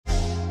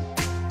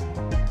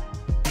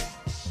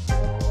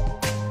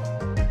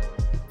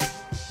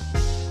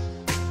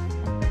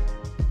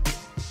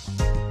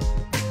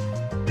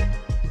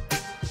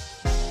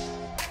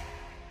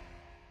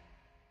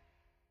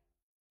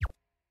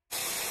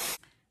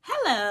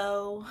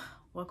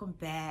Welcome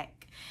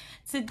back.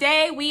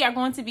 Today we are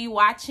going to be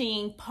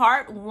watching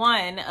part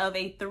 1 of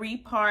a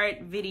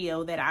 3-part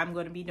video that I'm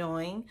going to be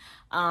doing.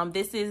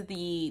 This is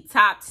the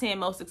top 10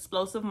 most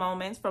explosive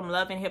moments from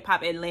Love and Hip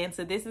Hop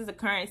Atlanta. This is the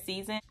current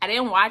season. I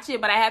didn't watch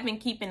it, but I have been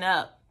keeping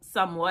up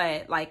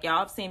somewhat. Like, y'all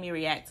have seen me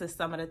react to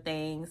some of the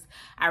things.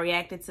 I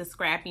reacted to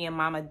Scrappy and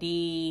Mama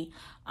D.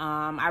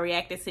 I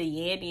reacted to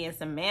Yandy and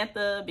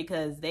Samantha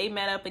because they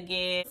met up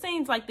again. It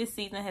seems like this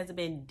season has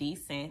been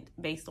decent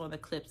based on the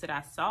clips that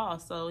I saw.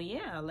 So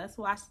yeah, let's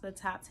watch the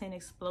top 10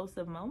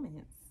 explosive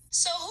moments.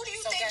 So who do you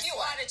think you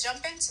are to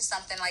jump into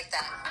something like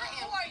that?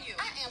 Who are you?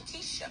 I am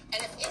Keisha. And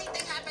if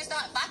anything happens to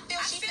her, if I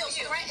feel she feels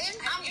threatened,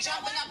 I'm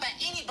jumping up at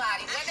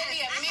anybody, whether it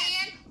be a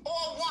man or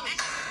a woman.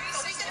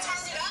 So we can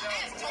turn it up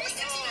or we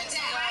can keep it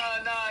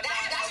down. No.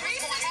 That's what's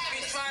going to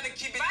happen. We're trying to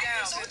keep it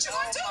down. So what you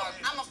going to do?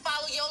 I'm going to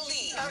follow your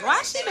lead. Why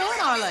she doing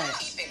all that?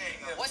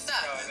 What's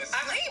up?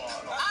 I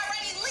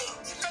already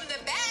leaped from the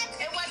back.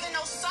 It wasn't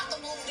no sucker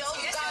move, though.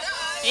 You got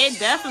up. It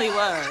definitely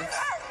was.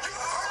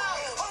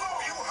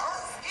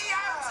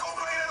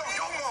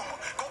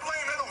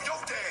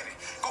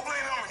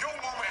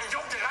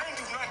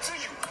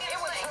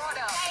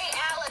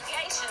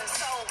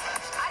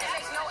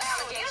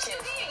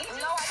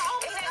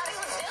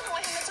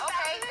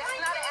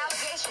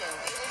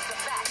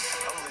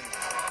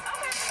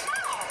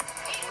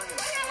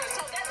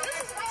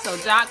 So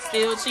Jock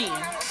still cheating.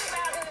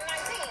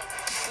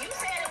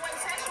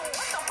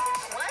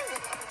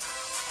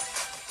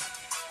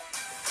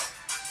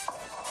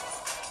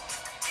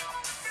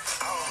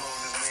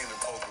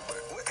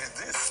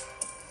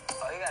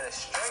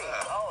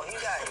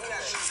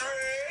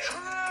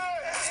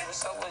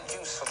 What's up with you,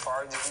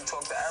 Safaree? Did you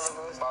talk to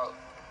Erica about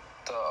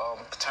the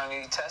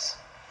paternity test?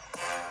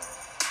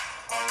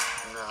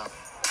 Nah.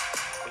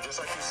 But just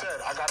like you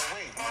said, I gotta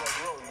wait.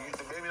 Bro,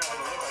 the baby not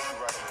gonna look like you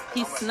right away.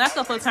 He snuck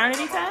a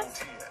paternity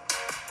test?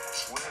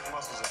 Where his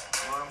muscles at?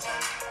 You know what I'm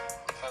saying?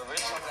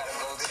 Rich got to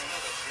go to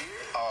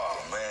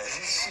Oh, man.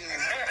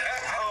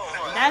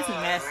 That's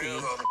messy.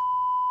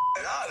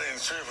 Y'all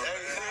ain't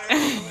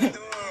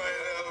tripping.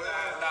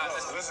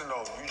 Listen,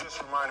 though, you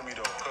just reminded me,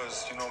 though,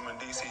 because, you know,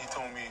 Mendici, he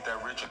told me that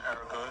Rich and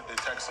Erica, they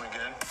texting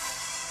again.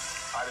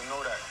 I didn't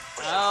know that.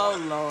 Oh,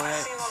 Lord. I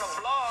seen on the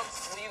blog,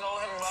 you know,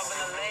 him rubbing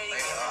the leg.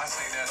 I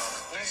seen that.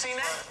 You seen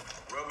that?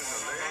 Rubbing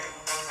the leg.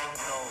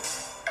 You know,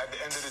 at the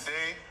end of the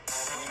day,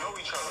 we know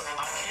each other.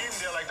 I came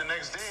there like the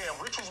next day, and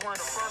Rich was one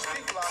of the first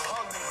people I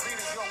hugged and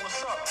greeted, yo,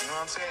 what's up? You know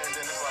what I'm saying? And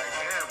then it's like,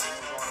 damn, he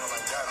was on there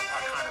like that.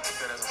 I kind of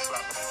took that as a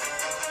slap in the face.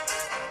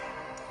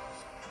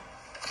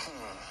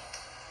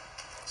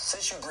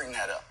 Since you bring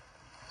that up,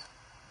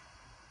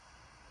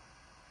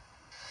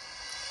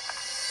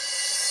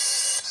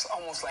 it's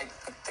almost like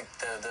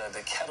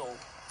the kettle.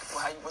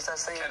 What's that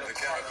saying? The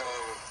kettle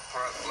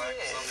pot black.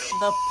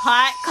 The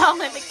pot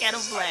calling the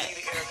kettle black. I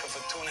dated Erica for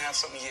 2.5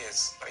 something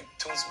years, like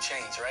 2 and some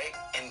change, right?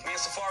 And me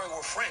and Safaree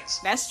were friends.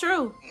 That's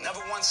true.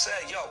 Never once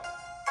said, yo,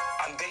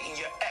 I'm dating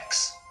your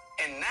ex.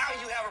 And now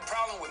you have a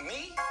problem with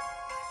me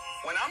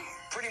when I'm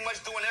pretty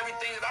much doing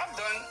everything that I've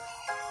done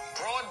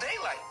broad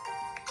daylight.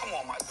 Come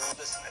on, my dude.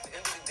 Listen, at the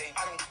end of the day,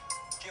 I don't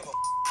give a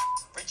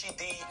Richie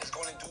D is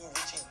going to do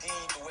Richie D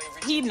the way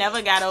Richie He D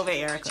never got over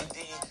Erica. Richie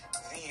D,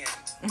 the end.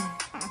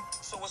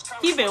 So what's kind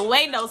He been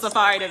waiting on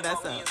Safaree to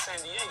mess up. in San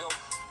Diego,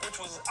 which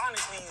was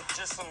honestly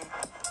just some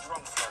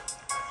drunk flirt.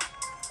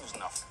 It was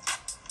nothing.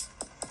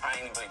 I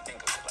ain't even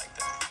think of it like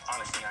that.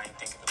 Honestly, I ain't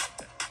think of it like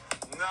that.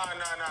 Nah.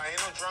 Ain't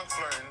no drunk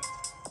flirting.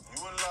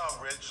 You in love,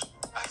 Rich.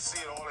 I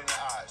see it all in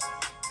your eyes.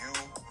 You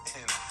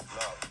in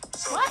love.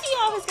 So Why he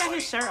always got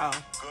his shirt off?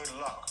 good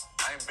luck.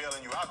 I ain't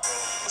bailing you out,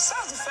 though.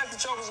 Besides the fact that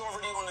y'all was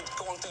already going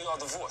through y'all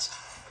divorce.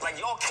 Like,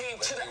 y'all came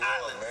to the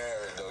island.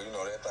 Married, though. You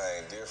know, that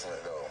thing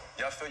different, though.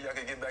 Y'all feel y'all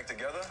could get back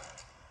together?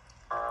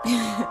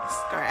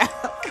 Scrap.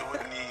 It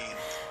would need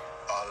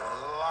a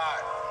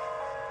lot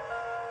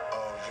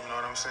of, you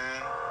know what I'm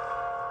saying?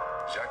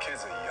 Y'all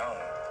kids are young.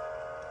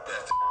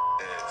 That's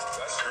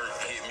hurt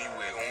hit me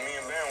with. When me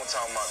and Baron were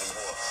talking about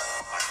divorce,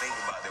 I think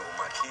about that with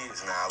my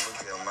kids now. I look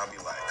at them and I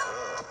be like,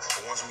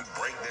 but once we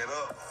break that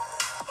up,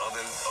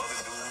 other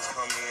dudes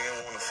come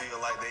in, want to feel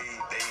like they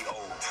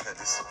old.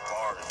 This is a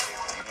party,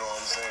 baby. You know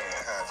what I'm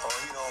saying? Oh,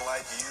 he don't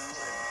like you.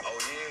 Oh,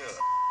 yeah.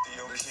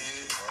 Your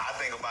kid. I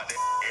think about that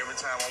every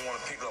time I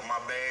want to pick up my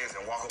bags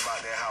and walk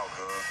about that house,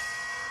 girl.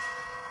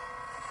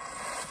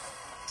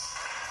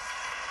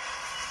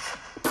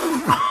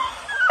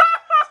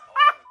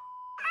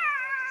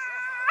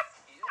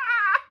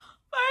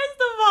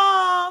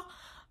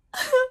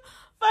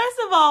 First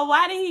of all,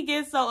 why did he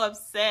get so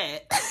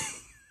upset?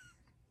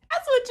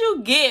 That's what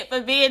you get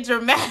for being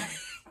dramatic.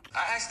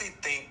 I actually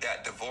think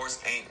that divorce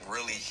ain't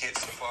really hit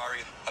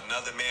Safaree.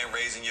 Another man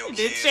raising your The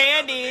kids, chair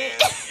another did.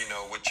 man, you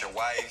know, with your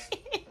wife.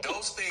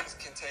 Those things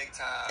can take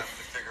time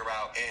to figure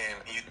out. And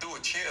you threw a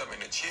chip,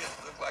 and the chip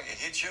looked like it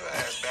hit your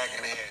ass back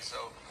in the head. So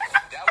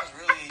that was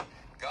really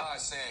God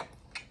saying,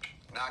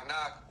 knock,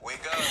 knock,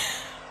 wake up.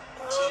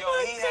 So, yo,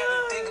 he had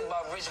to think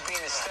about Rich being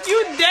a stepdad.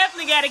 You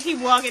definitely got to keep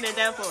walking at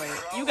that point.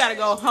 You got to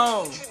go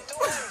home.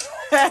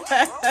 He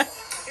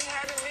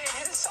had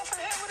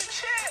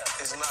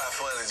not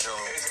funny, Joe.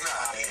 It's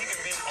not. You can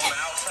be on the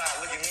outside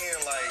looking in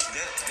like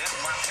that's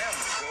my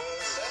family,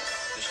 cuz.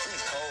 The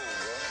street's cold,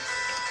 bro.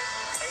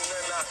 Ain't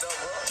nothing out there,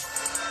 bro.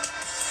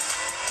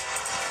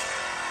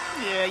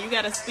 Yeah, you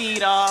gotta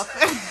speed off.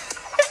 Thank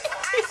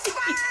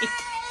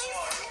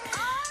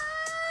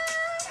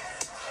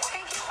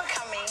you for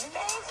coming.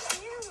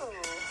 Thank you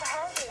for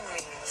having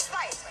me.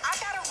 Spice, I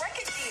got a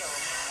record deal.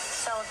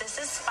 So this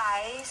is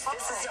Spice.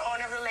 This is the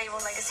owner of the label,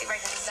 Legacy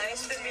Records.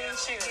 Nice to meet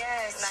you.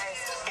 Yes. Nice.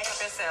 Big up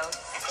yourself.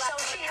 So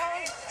she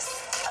heard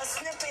a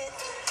snippet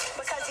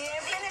because he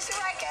didn't finish the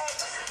record,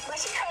 but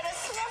she heard a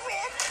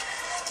snippet.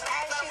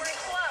 And But we're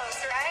close,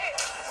 right?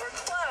 We're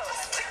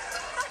close.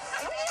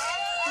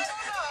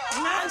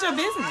 Mind your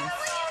business.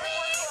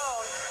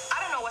 I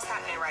don't know what's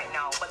happening right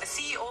now, but the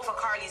CEO for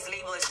Carly's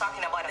label is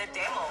talking about the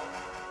demo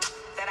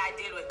that I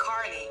did with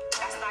Carly.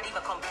 That's not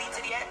even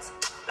completed yet.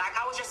 Like,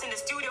 I was just in the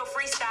studio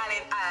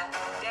freestyling a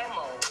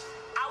demo.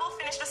 I will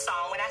finish the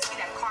song when I see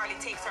that Carly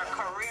takes her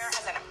career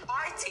as an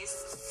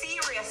artist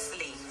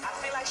seriously. I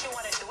feel like she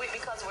want to do it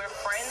because we're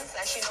friends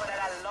and she know that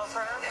I love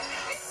her.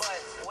 But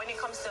when it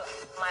comes to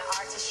my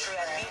artistry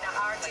and being an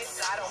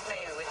artist, I don't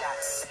play with that.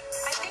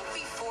 I think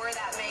before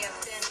that may have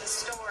been the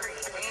story,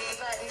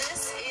 but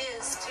this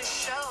is to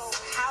show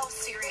how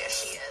serious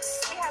she is.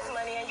 She has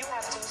money and you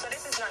have too, so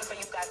this is nothing for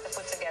you guys to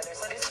put together.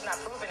 So this is not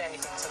proving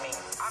anything to me.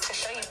 I can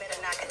show you better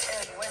than I can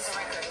tell you. When's the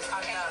record?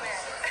 I'm done.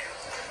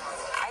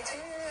 I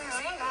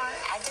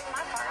did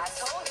my part. I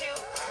told you.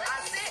 I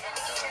sit and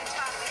eat and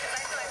talk because I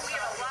feel like we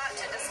have a lot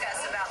to discuss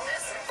about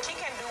this. She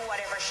can do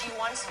whatever she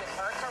wants with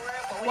her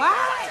career, but when Why?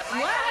 it comes to my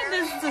Why career,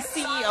 does the song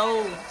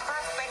CEO has to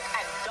be perfect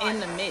and done. in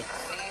the mix?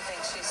 Do you think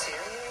she's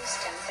serious?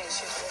 Do you think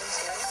she's really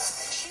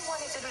serious? She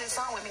wanted to do the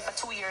song with me for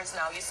 2 years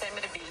now. You send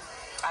me the beat.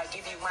 I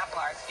give you my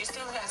part. You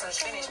still haven't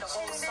finished the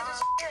whole song.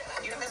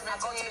 You missed me. I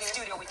go to the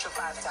studio with you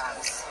 5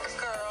 times.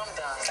 Girl, I'm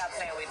done. Stop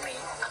playing with me.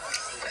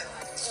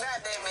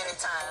 Not that many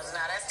times.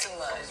 Now that's too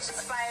much.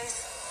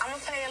 Spice, I'm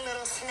gonna play a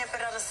little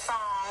snippet of the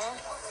song.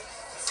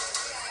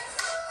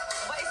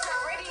 But it's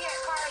not ready yet,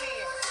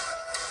 Carly.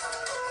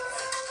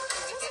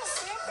 Just a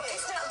snippet.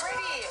 It's not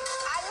ready.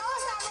 I know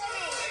it's not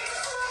ready.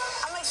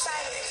 I'm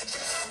excited.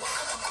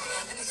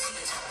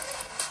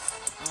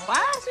 Why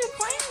is she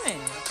playing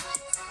it?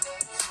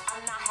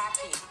 I'm not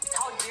happy.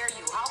 How dare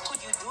you? How could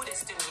you do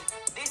this to me?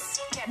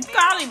 This can make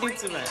Carly or did break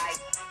too me. much. Like,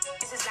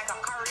 this is like a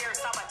career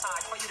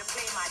sabotage for you to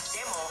play my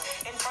demo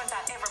in front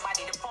of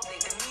everybody, the public,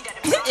 the media,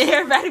 the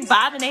Everybody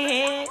bobbing their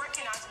head. I'm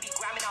working on to be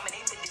Grammy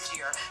nominated this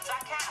year, so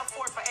I can't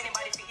afford for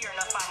anybody to hear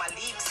enough of my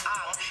lead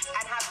song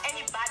and have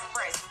any bad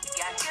press.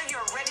 Yeah, until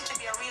you're ready to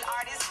be a real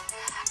artist,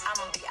 I'm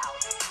gonna be out.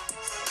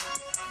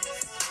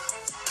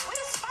 Where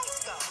did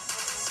Spice go?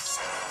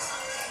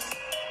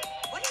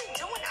 What are you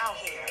doing out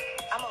here?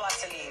 I'm about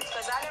to leave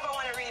because I never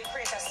want to really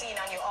create a scene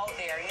on you out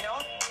there, you know.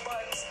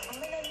 But I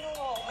don't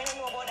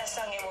know about that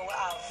song you will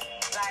have.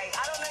 Like,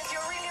 I don't know if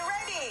you're really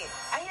ready,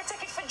 and you take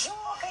it for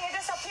joke, and you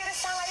just appear the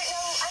song and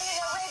you're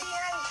not ready,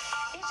 and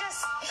you just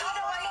you don't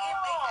know.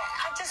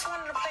 I just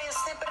wanted to play a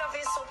snippet of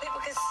it so people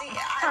can see.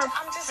 Her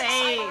I'm just face.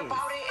 excited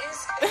about it.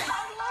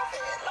 I love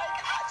it. Like,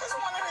 I just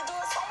wanted to do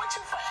a song with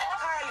you forever.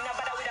 Carly, not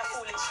bother with that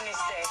foolishness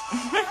there.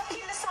 I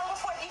kill the song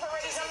before it even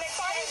ready to make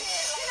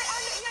sense.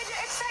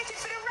 You're excited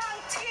for the wrong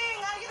thing,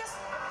 and you just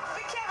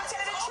be careful,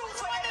 tell the truth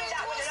when you do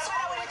that. No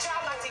matter with the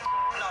dramatic.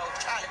 No,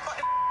 Charlie, cut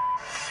the.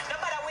 No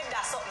matter with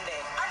that something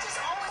there. I just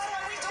always want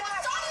to redo a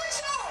song with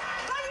you.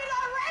 But you're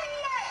not ready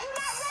yet. You're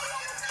not ready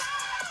on the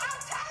time. I'm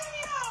telling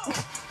you.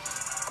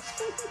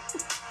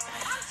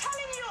 I'm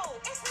telling you.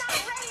 It's not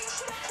ready. You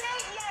should have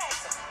played yet.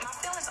 My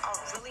feelings are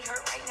really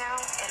hurt right now,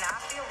 and I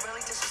feel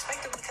really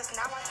disrespected because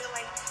now I feel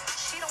like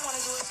she don't want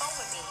to do a song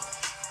with me.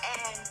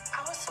 And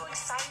I was so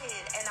excited,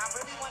 and I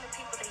really wanted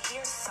people to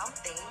hear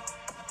something.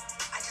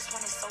 I just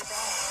wanted so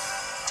bad.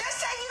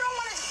 Just say you don't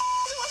want to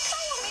do a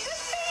song with me.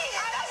 Just say it.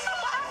 That's not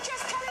what I'm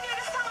just telling you.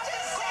 The song.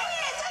 Just say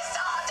it. Just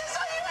so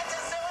you can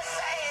just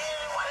say it.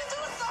 You want to do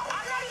a song.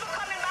 I'm not even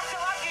coming back to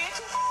hug you. You're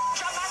too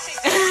dramatic.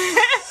 I'm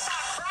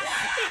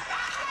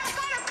not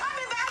gonna come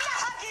in back. I'm not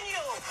hugging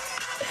you.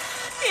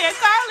 Yeah,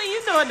 Carly, you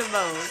doing the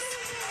most.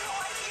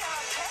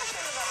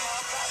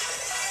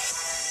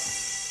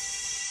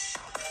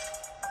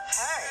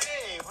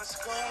 Hey, what's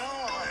going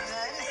on?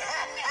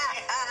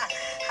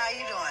 How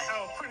you doing?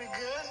 Oh, pretty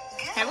good.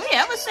 Have we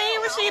ever seen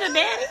Rashida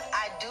Daddy?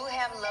 I do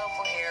have love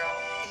for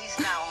Harold. He's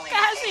not only God,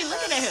 my she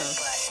looking at him.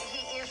 ex-husband, but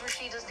he is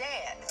Rashida's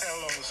dad.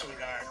 Hello,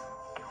 sweetheart.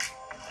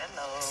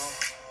 Hello.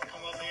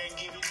 Come up here and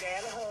give your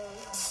dad a hug.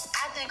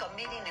 I think a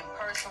meeting in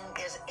person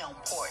is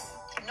important.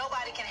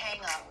 Nobody can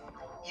hang up.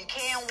 You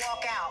can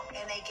walk out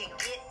and they can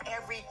get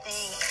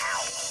everything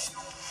out.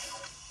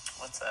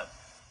 What's up?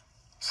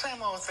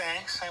 Same old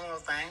thing, same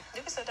old thing.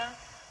 You can sit down.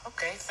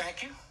 Okay,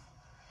 thank you.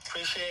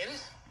 Appreciate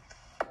it.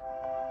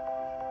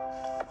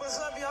 What's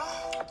up,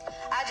 y'all?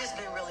 I just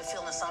been really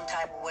feeling some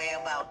type of way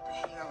about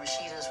you and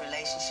Rashida's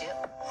relationship.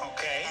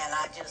 Okay. And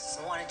I just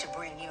wanted to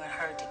bring you and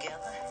her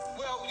together.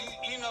 Well,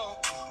 you know,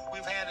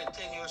 we've had a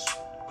tenuous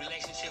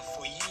relationship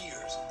for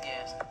years,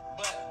 Yes.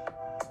 but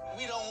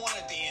we don't want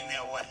it to end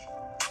that way.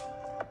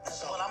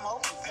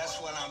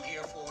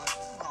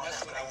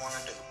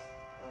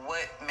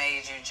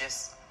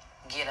 just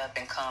get up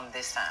and come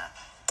this time?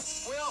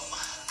 Well,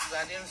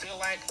 I didn't feel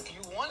like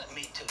you wanted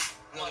me to.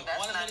 Well,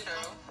 that's not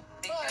true.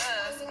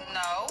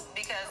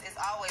 Because it's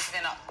always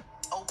been an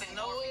open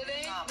door. No, it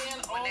ain't been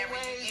whenever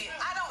always. you get.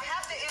 I don't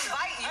have to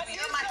invite you.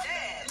 You're my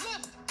dad.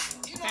 Look,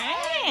 you know,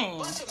 Dang.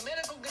 a bunch of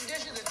medical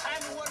conditions, the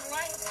timing wasn't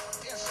right,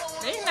 and so on.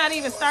 They're not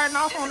even starting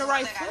off on the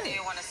right This is one foot. thing I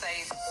did want to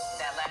say,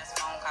 that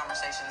last phone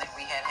conversation that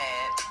we had.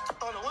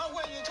 Oh, the one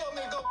where you told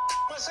me to go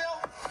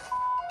myself?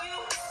 You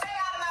stay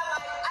out of my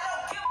life. I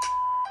don't give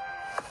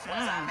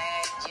Was I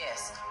mad?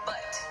 Yes.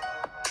 But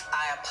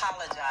I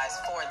apologize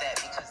for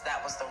that because that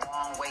was the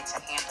wrong way to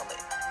handle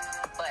it.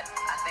 But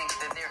I think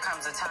that there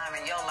comes a time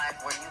in your life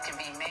where you can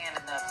be man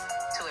enough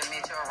to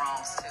admit your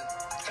wrongs too.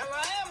 Hell,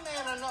 I am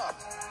man enough.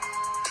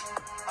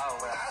 Oh,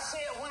 well. I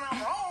say it when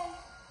I'm wrong.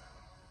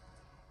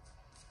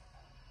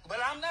 But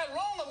I'm not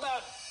wrong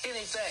about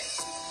anything.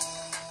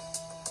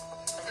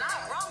 Not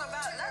wrong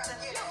about nothing.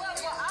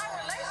 Well, our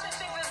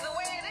relationship is the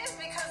way it is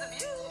because of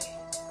you.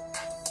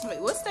 Wait,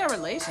 what's their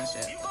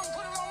relationship? You gonna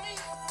put it on me?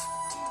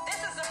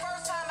 This is the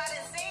first time I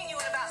didn't see you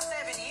in about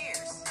 7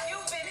 years.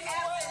 You've been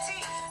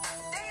absentee.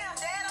 Damn,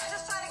 Dad, I'm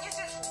just trying to get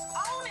you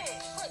on it.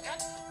 Look,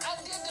 I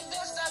did the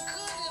best I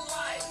could in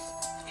life.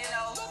 You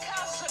know, Look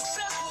how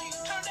successful you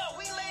turned out.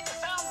 We laid the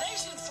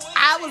foundation for you.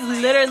 I was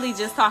literally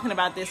just talking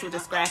about this with the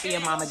Scrappy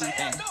and Mama D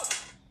thing.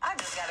 I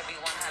just gotta be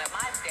 100.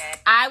 My dad.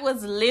 I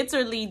was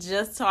literally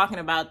just talking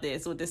about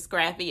this with the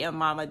Scrappy and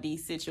Mama D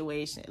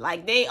situation.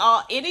 Like, they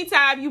all,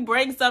 anytime you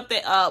bring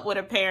something up with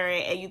a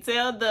parent and you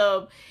tell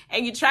them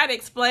and you try to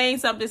explain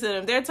something to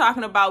them, they're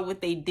talking about what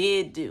they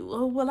did do.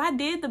 Oh, well, I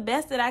did the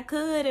best that I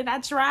could and I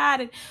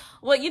tried. And,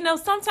 well, you know,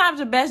 sometimes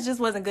the best just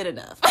wasn't good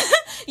enough.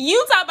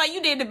 You talk about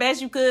you did the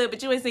best you could,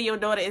 but you ain't seen your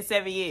daughter in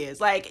 7 years.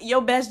 Like,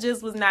 your best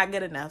just was not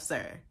good enough,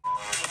 sir.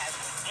 He has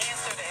an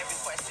answer to every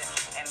question,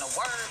 and the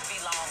words be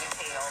long as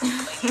hell.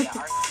 But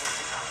yeah, our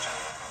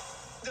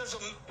There's a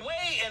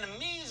way and a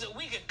means that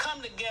we could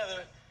come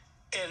together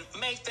and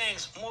make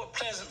things more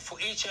pleasant for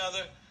each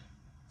other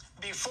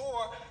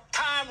before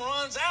time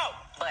runs out.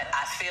 But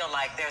I feel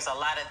like there's a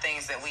lot of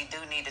things that we do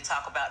need to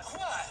talk about.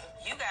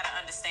 What? You got to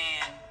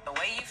understand the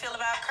way you feel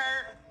about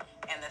Kurt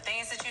and the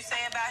things that you say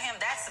about him.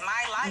 That's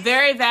my life.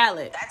 Very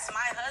valid. That's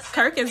my husband.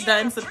 Kirk has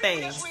done some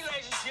Previous things.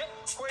 relationship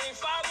where he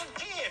fathered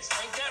kids.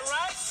 Ain't that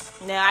right?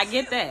 Now, I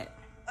get that.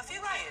 A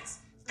few kids.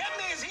 That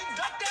means he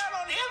ducked out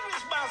on his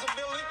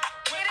responsibility.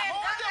 He didn't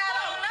more duck than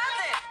out on one.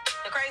 nothing.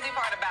 The crazy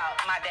part about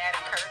my dad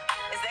and Kurt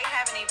is they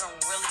haven't even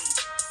really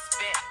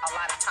spent a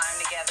lot of time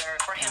together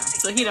for him to.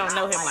 So he don't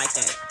know him like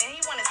that. And he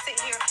want to sit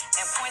here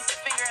and point the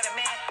finger at a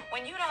man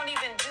when you don't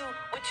even do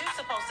what you're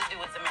supposed to do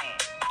as a man.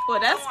 Well,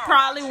 that's Come on,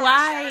 probably Trump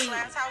why. Shattered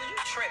Glass House, you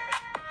tripping.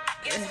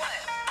 Guess what?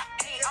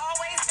 He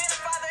always been a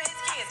father of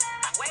his kids.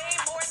 Way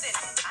more than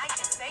I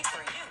can say for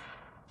you.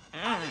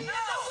 No,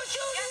 what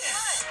you Guess did?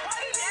 what? Why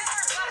He did he never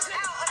comes listen,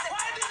 out of the,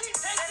 why did he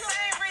take the your...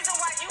 same reason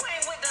why you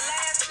ain't with the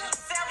last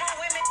several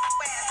women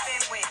ass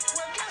been with.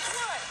 Well, guess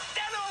what?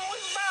 That don't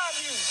always bother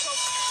you. So,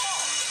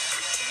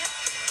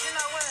 You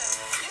know what?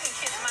 You can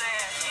kiss my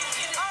ass.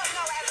 Oh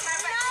no, as a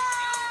matter of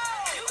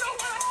fact, you know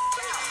what?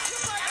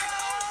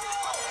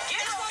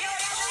 Get on your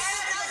ass.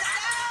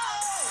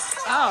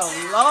 Oh,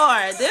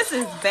 Lord, this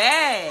is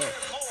bad.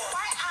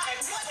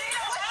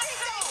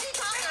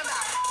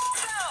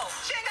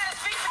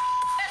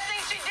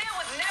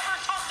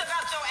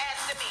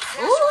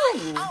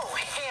 Ooh. Oh,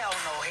 hell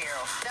no,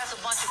 Harold. That's a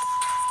bunch of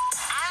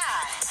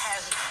I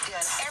has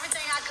done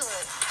everything I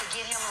could to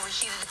get him and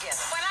Rashida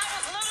together. When I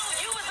was little,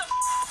 you was a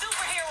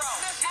superhero.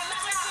 And when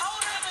I got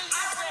older,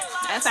 I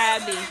realized That's how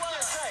it be.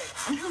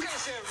 you can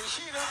say,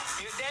 Rashida,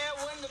 your dad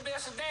wasn't the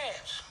best of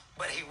dads,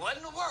 but he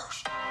wasn't the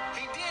worst.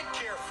 He did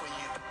care for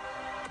you.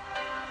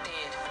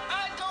 did.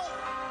 I don't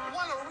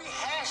want to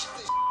rehash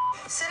this.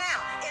 Sit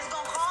down. It's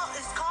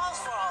calls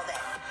for all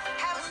that.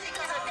 Have a We seat.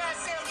 got a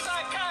goddamn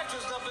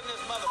psychiatrist up in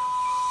this mother.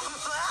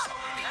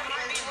 That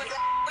might be what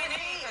we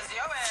need, because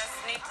your ass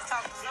needs to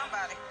talk to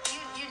somebody.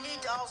 You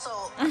need to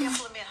also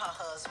implement her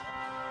husband.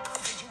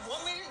 Did you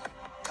want me to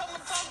come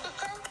and talk to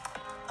Kurt?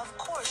 Of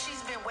course,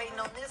 she's been waiting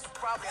on this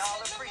probably all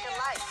her freaking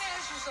life. Let me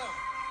ask you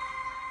something.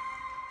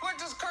 What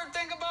does Kurt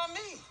think about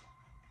me?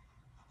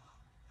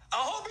 I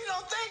hope he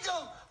don't think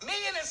of me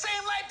in the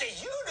same light that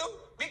you do,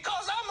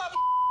 because I'm a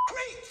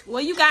creep.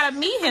 Well, you gotta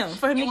meet him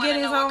for him to You get want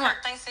to his know own. what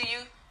Kurt thinks of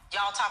you?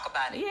 Y'all talk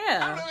about it. I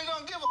Yeah. really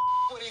don't give a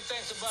what he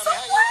thinks about So me.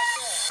 How you what?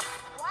 like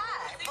that?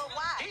 Why? But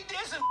why? He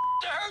did some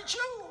to hurt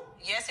you.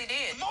 Yes, he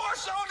did. More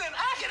so than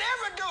I could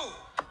ever do.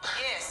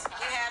 Yes,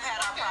 we have had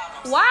our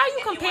problems. Why are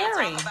you If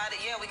comparing? You want to talk about it?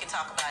 Yeah, we can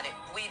talk about it.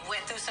 We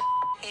went through some.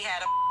 He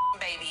had a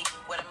baby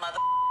with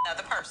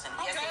another person.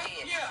 Yes, Okay,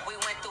 he did. yeah. We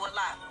went through a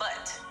lot,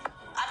 but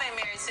I've been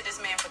married to this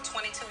man for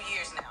 22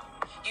 years now.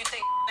 You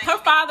think Her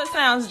father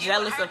sounds you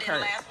jealous and her of didn't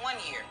Kurt. last 1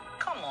 year?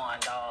 Come on,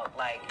 dog.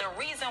 Like, the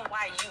reason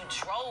why you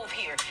drove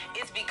here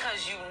is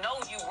because you know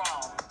you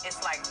wrong.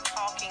 It's like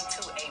talking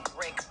to a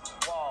brick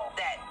wall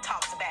that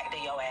talks back to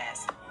your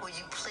ass. Will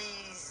you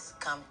please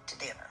come to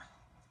dinner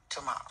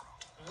tomorrow?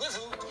 With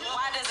who?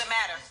 Why does it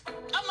matter?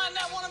 I might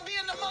not want to be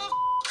in the mother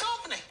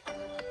company.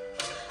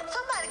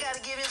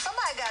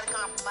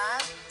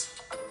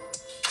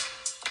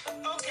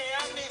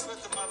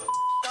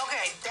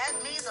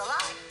 That means a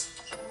lot.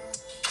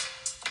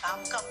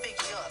 I'm gonna come pick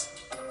you up.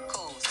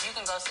 Cool. So you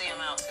can go see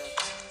him out too.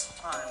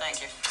 All right.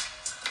 Thank you.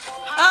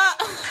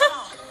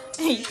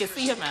 You can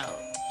see him out.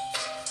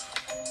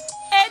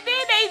 And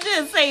then they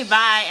just say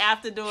bye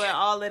after doing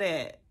all of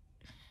that.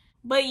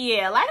 But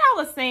yeah, like I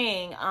was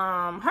saying,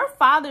 her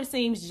father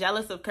seems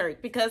jealous of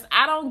Kirk because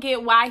I don't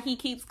get why he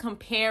keeps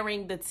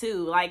comparing the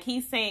two. Like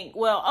he's saying,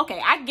 well,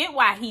 okay, I get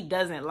why he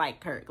doesn't like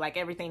Kirk, like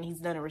everything he's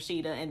done to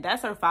Rashida, and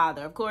that's her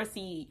father. Of course,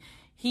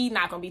 he's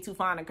not gonna be too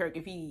fond of Kirk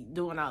if he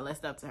doing all that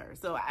stuff to her.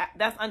 So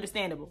that's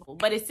understandable.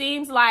 But it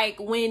seems like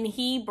when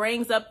he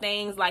brings up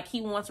things like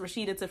he wants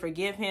Rashida to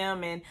forgive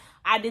him and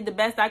I did the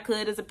best I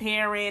could as a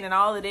parent and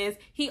all of this,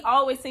 he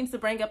always seems to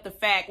bring up the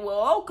fact,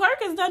 well, Kirk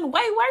has done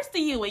way worse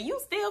to you and you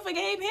still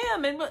forgave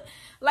him. And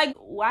like,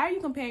 why are you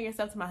comparing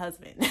yourself to my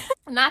husband?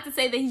 Not to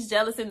say that he's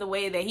jealous in the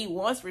way that he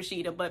wants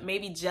Rashida, but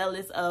maybe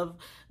jealous of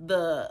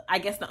the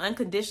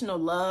unconditional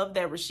love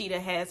that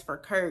Rashida has for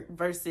Kirk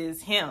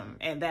versus him,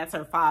 and that's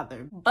her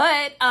father.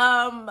 But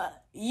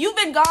you've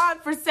been gone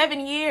for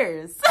 7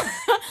 years.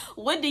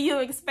 What do you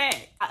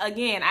expect?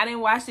 Again, I didn't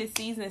watch this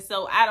season,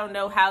 so I don't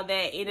know how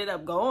that ended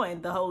up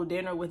going, the whole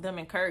dinner with them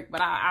and Kirk, but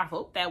I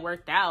hope that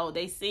worked out.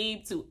 They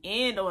seemed to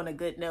end on a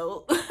good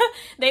note.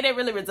 They didn't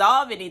really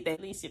resolve anything.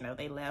 At least,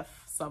 they left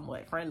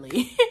somewhat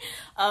friendly.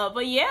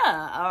 But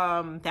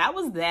yeah, that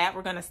was that.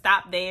 We're gonna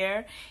stop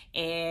there.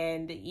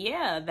 And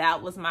yeah,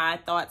 that was my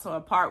thoughts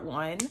on part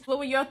 1. What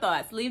were your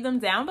thoughts? Leave them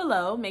down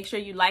below. Make sure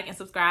you like and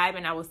subscribe,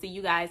 and I will see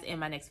you guys in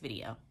my next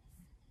video.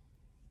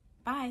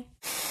 Bye.